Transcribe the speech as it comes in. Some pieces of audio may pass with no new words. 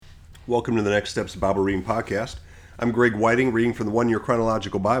Welcome to the Next Steps Bible Reading Podcast. I'm Greg Whiting, reading from the One Year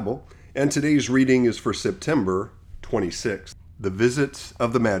Chronological Bible, and today's reading is for September 26th. The Visit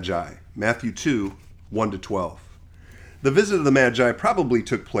of the Magi, Matthew 2, 1-12. The visit of the Magi probably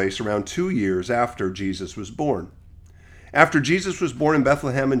took place around 2 years after Jesus was born. After Jesus was born in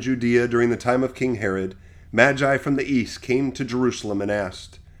Bethlehem in Judea during the time of King Herod, Magi from the east came to Jerusalem and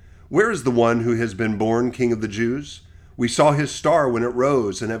asked, "Where is the one who has been born King of the Jews? We saw his star when it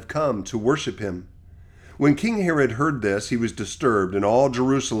rose and have come to worship him." When King Herod heard this, he was disturbed, and all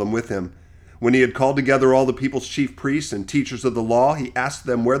Jerusalem with him. When he had called together all the people's chief priests and teachers of the law, he asked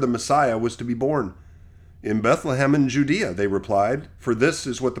them where the Messiah was to be born. "In Bethlehem in Judea," they replied, "for this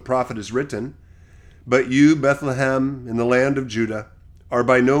is what the prophet has written. But you, Bethlehem, in the land of Judah, are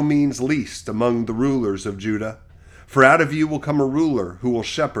by no means least among the rulers of Judah. For out of you will come a ruler who will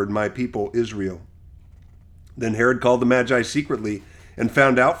shepherd my people Israel." Then Herod called the Magi secretly and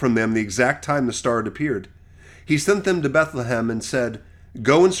found out from them the exact time the star had appeared. He sent them to Bethlehem and said,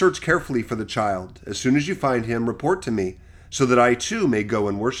 "Go and search carefully for the child. As soon as you find him, report to me, so that I too may go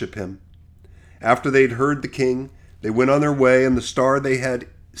and worship him." After they had heard the king, they went on their way, and the star they had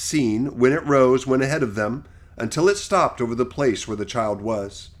seen, when it rose, went ahead of them, until it stopped over the place where the child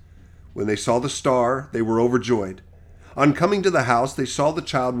was. When they saw the star, they were overjoyed. On coming to the house, they saw the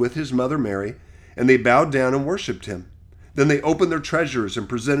child with his mother Mary, and they bowed down and worshipped him. Then they opened their treasures and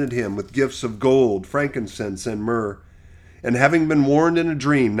presented him with gifts of gold, frankincense, and myrrh. And having been warned in a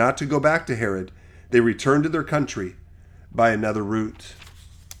dream not to go back to Herod, they returned to their country by another route.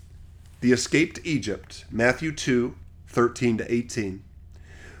 The escape to Egypt, Matthew 2, 13-18.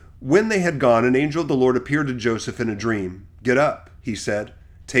 When they had gone, an angel of the Lord appeared to Joseph in a dream. "Get up," he said,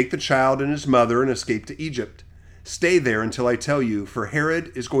 "take the child and his mother and escape to Egypt. Stay there until I tell you, for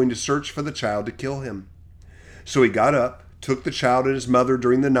Herod is going to search for the child to kill him." So he got up, took the child and his mother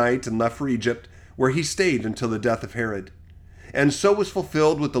during the night, and left for Egypt, where he stayed until the death of Herod. And so was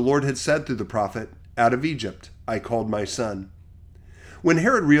fulfilled what the Lord had said through the prophet, "Out of Egypt I called my son." When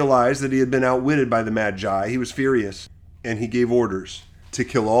Herod realized that he had been outwitted by the Magi, he was furious, and he gave orders to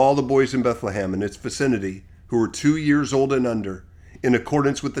kill all the boys in Bethlehem and its vicinity who were 2 years old and under, in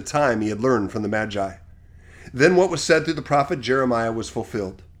accordance with the time he had learned from the Magi. Then what was said through the prophet Jeremiah was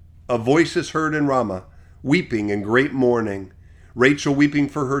fulfilled. "A voice is heard in Ramah, weeping and great mourning, Rachel weeping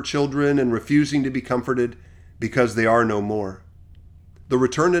for her children and refusing to be comforted because they are no more." The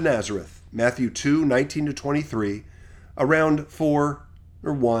return to Nazareth, Matthew 2, 19-23, around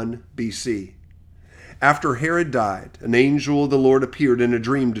 1 BC. After Herod died, an angel of the Lord appeared in a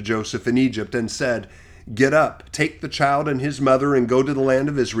dream to Joseph in Egypt and said, "Get up, take the child and his mother and go to the land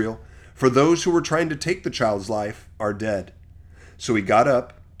of Israel, for those who were trying to take the child's life are dead." So he got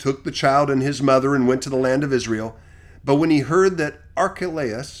up, took the child and his mother, and went to the land of Israel. But when he heard that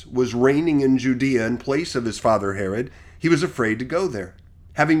Archelaus was reigning in Judea in place of his father Herod, he was afraid to go there.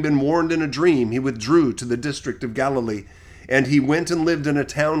 Having been warned in a dream, he withdrew to the district of Galilee, and he went and lived in a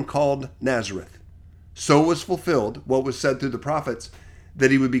town called Nazareth. So was fulfilled what was said through the prophets, that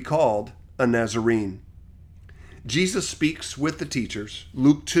he would be called a Nazarene. Jesus speaks with the teachers,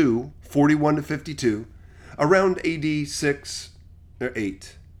 Luke 2, 41-52, around AD 6 or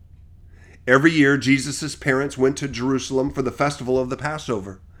 8. Every year, Jesus' parents went to Jerusalem for the festival of the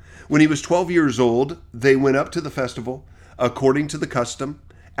Passover. When he was 12 years old, they went up to the festival, according to the custom.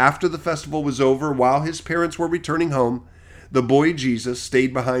 After the festival was over, while his parents were returning home, the boy Jesus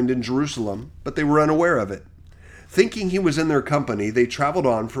stayed behind in Jerusalem, but they were unaware of it. Thinking he was in their company, they traveled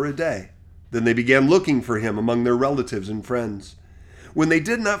on for a day. Then they began looking for him among their relatives and friends. When they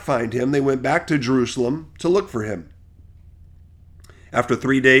did not find him, they went back to Jerusalem to look for him. After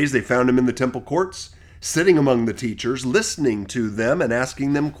 3 days, they found him in the temple courts, sitting among the teachers, listening to them and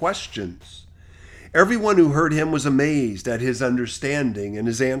asking them questions. Everyone who heard him was amazed at his understanding and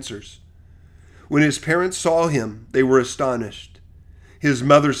his answers. When his parents saw him, they were astonished. His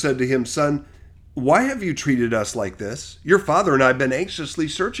mother said to him, "Son, why have you treated us like this? Your father and I have been anxiously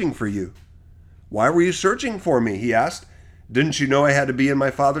searching for you." "Why were you searching for me?" he asked. "Didn't you know I had to be in my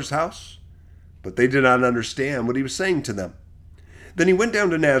father's house?" But they did not understand what he was saying to them. Then he went down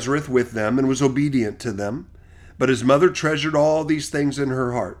to Nazareth with them and was obedient to them. But his mother treasured all these things in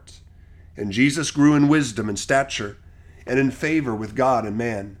her heart. And Jesus grew in wisdom and stature and in favor with God and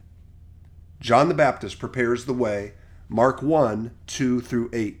man. John the Baptist prepares the way, Mark 1,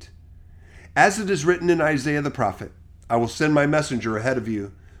 2-8. As it is written in Isaiah the prophet, "I will send my messenger ahead of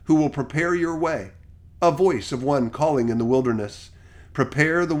you, who will prepare your way, a voice of one calling in the wilderness,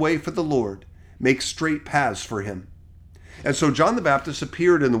 prepare the way for the Lord, make straight paths for him." And so John the Baptist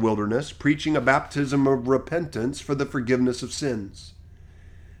appeared in the wilderness, preaching a baptism of repentance for the forgiveness of sins.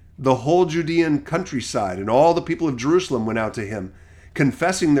 The whole Judean countryside and all the people of Jerusalem went out to him.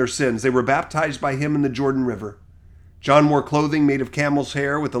 Confessing their sins, they were baptized by him in the Jordan River. John wore clothing made of camel's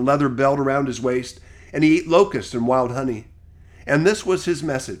hair with a leather belt around his waist, and he ate locusts and wild honey. And this was his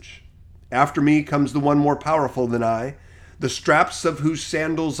message: After me comes the one more powerful than I, the straps of whose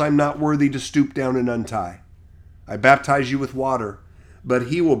sandals I'm not worthy to stoop down and untie. I baptize you with water, but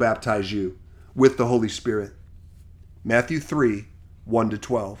he will baptize you with the Holy Spirit. Matthew 3,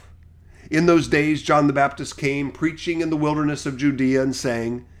 1-12. In those days John the Baptist came, preaching in the wilderness of Judea and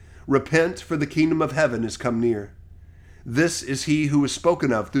saying, Repent, for the kingdom of heaven is come near. This is he who was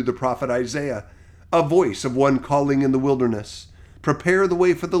spoken of through the prophet Isaiah, a voice of one calling in the wilderness, Prepare the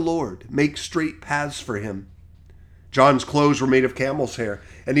way for the Lord, make straight paths for him. John's clothes were made of camel's hair,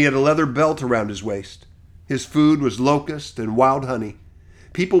 and he had a leather belt around his waist. His food was locust and wild honey.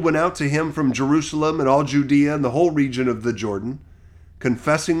 People went out to him from Jerusalem and all Judea and the whole region of the Jordan.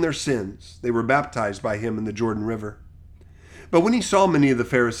 Confessing their sins, they were baptized by him in the Jordan River. But when he saw many of the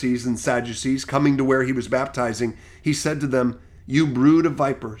Pharisees and Sadducees coming to where he was baptizing, he said to them, You brood of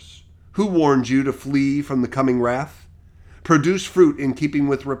vipers, who warned you to flee from the coming wrath? Produce fruit in keeping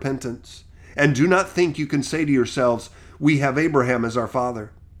with repentance, and do not think you can say to yourselves, We have Abraham as our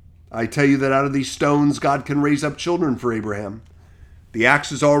father. I tell you that out of these stones God can raise up children for Abraham. The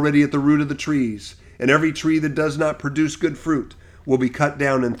axe is already at the root of the trees, and every tree that does not produce good fruit will be cut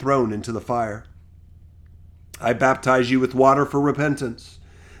down and thrown into the fire. I baptize you with water for repentance,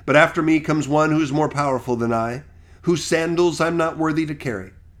 but after me comes one who is more powerful than I, whose sandals I'm not worthy to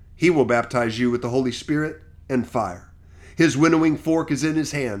carry. He will baptize you with the Holy Spirit and fire. His winnowing fork is in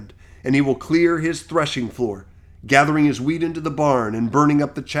his hand, and he will clear his threshing floor, gathering his wheat into the barn and burning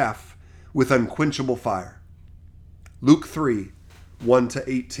up the chaff with unquenchable fire. Luke 3,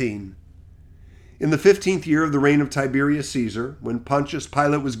 1-18. In the 15th year of the reign of Tiberius Caesar, when Pontius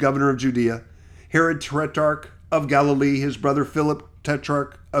Pilate was governor of Judea, Herod tetrarch of Galilee, his brother Philip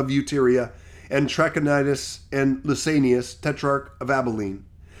tetrarch of Iturea, and Trachonitis and Lysanias tetrarch of Abilene,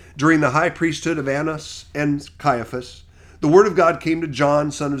 during the high priesthood of Annas and Caiaphas, the word of God came to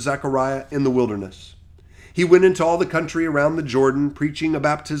John, son of Zechariah, in the wilderness. He went into all the country around the Jordan, preaching a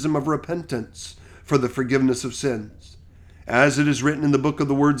baptism of repentance for the forgiveness of sins. As it is written in the book of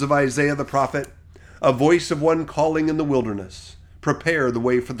the words of Isaiah the prophet, A voice of one calling in the wilderness, Prepare the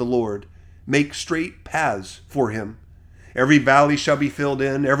way for the Lord, make straight paths for him. Every valley shall be filled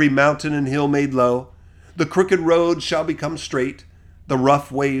in, every mountain and hill made low. The crooked road shall become straight, the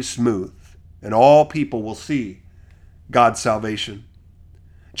rough ways smooth, and all people will see God's salvation.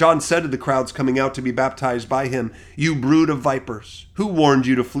 John said to the crowds coming out to be baptized by him, You brood of vipers, who warned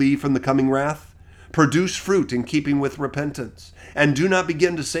you to flee from the coming wrath? Produce fruit in keeping with repentance, and do not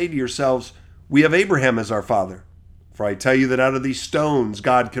begin to say to yourselves, We have Abraham as our father. For I tell you that out of these stones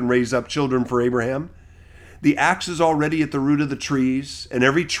God can raise up children for Abraham. The axe is already at the root of the trees, and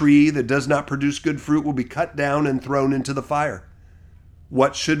every tree that does not produce good fruit will be cut down and thrown into the fire.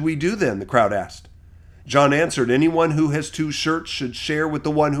 What should we do then? The crowd asked. John answered, Anyone who has 2 shirts should share with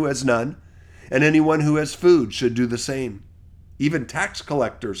the one who has none, and anyone who has food should do the same. Even tax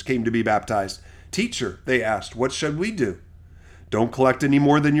collectors came to be baptized. Teacher, they asked, what should we do? Don't collect any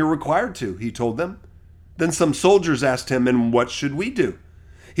more than you're required to, he told them. Then some soldiers asked him, And what should we do?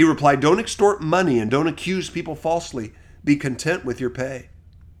 He replied, Don't extort money and don't accuse people falsely. Be content with your pay.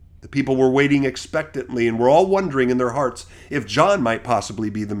 The people were waiting expectantly and were all wondering in their hearts if John might possibly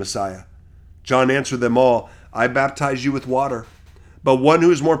be the Messiah. John answered them all, I baptize you with water, but one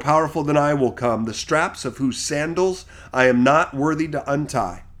who is more powerful than I will come, the straps of whose sandals I am not worthy to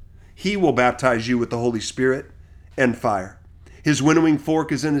untie. He will baptize you with the Holy Spirit and fire. His winnowing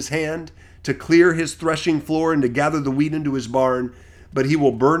fork is in his hand to clear his threshing floor and to gather the wheat into his barn, but he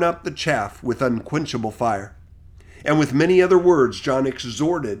will burn up the chaff with unquenchable fire. And with many other words, John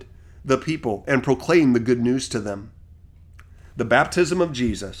exhorted the people and proclaimed the good news to them. The baptism of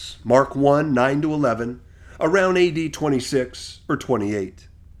Jesus, Mark 1, 9-11, around AD 26 or 28.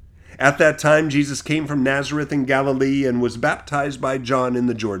 At that time, Jesus came from Nazareth in Galilee and was baptized by John in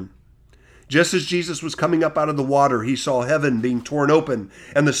the Jordan. Just as Jesus was coming up out of the water, he saw heaven being torn open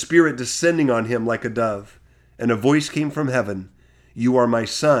and the Spirit descending on him like a dove. And a voice came from heaven, You are my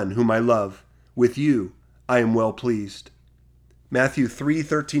Son, whom I love. With you I am well pleased. Matthew 3,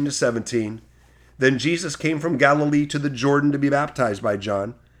 13-17. Then Jesus came from Galilee to the Jordan to be baptized by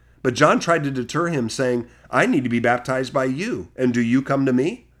John. But John tried to deter him, saying, I need to be baptized by you, and do you come to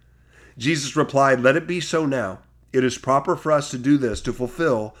me? Jesus replied, Let it be so now. It is proper for us to do this to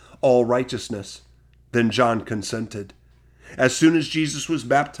fulfill all righteousness. Then John consented. As soon as Jesus was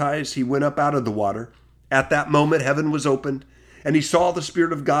baptized, he went up out of the water. At that moment, heaven was opened, And he saw the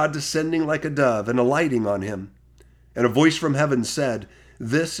Spirit of God descending like a dove and alighting on him. And a voice from heaven said,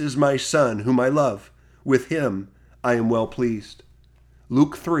 "This is my Son, whom I love. With him I am well pleased."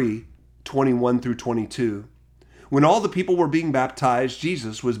 Luke 3:21-22. When all the people were being baptized,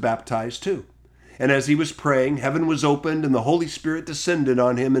 Jesus was baptized too. And as he was praying, heaven was opened, and the Holy Spirit descended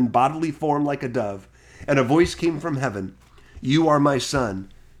on him in bodily form like a dove. And a voice came from heaven, "You are my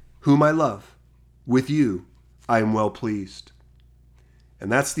Son, whom I love. With you I am well pleased."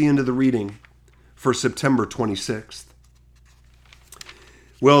 And that's the end of the reading for September 26th.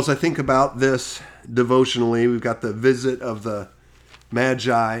 Well, as I think about this devotionally, we've got the visit of the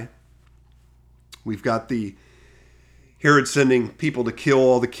Magi. We've got the Herod sending people to kill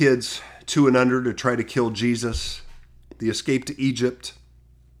all the kids 2 and under to try to kill Jesus. The escape to Egypt.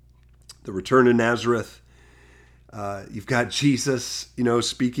 The return to Nazareth. You've got Jesus,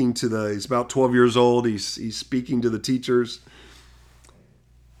 speaking to he's about 12 years old. He's speaking to the teachers.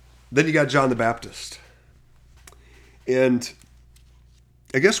 Then you got John the Baptist. And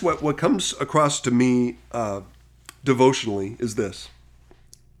I guess what comes across to me devotionally is this.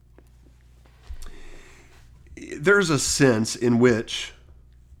 There's a sense in which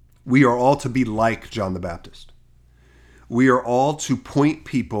we are all to be like John the Baptist. We are all to point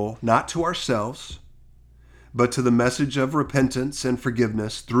people not to ourselves, but to the message of repentance and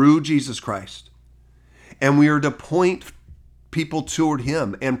forgiveness through Jesus Christ. And we are to point people toward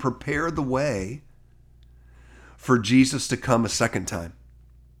him and prepare the way for Jesus to come a second time.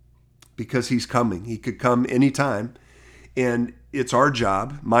 Because he's coming. He could come anytime. And it's our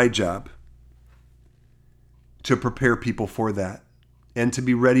job, my job, to prepare people for that and to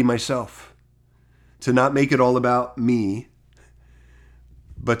be ready myself. To not make it all about me,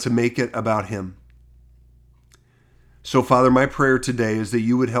 but to make it about him. So, Father, my prayer today is that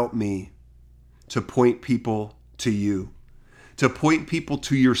you would help me to point people to you, to point people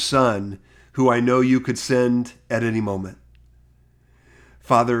to your Son, who I know you could send at any moment.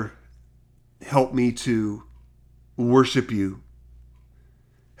 Father, help me to worship you.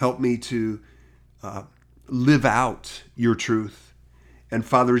 Help me to live out your truth. And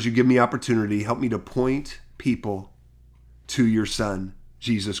Father, as you give me opportunity, help me to point people to your Son,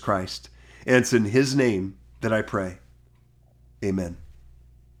 Jesus Christ. And it's in his name that I pray. Amen.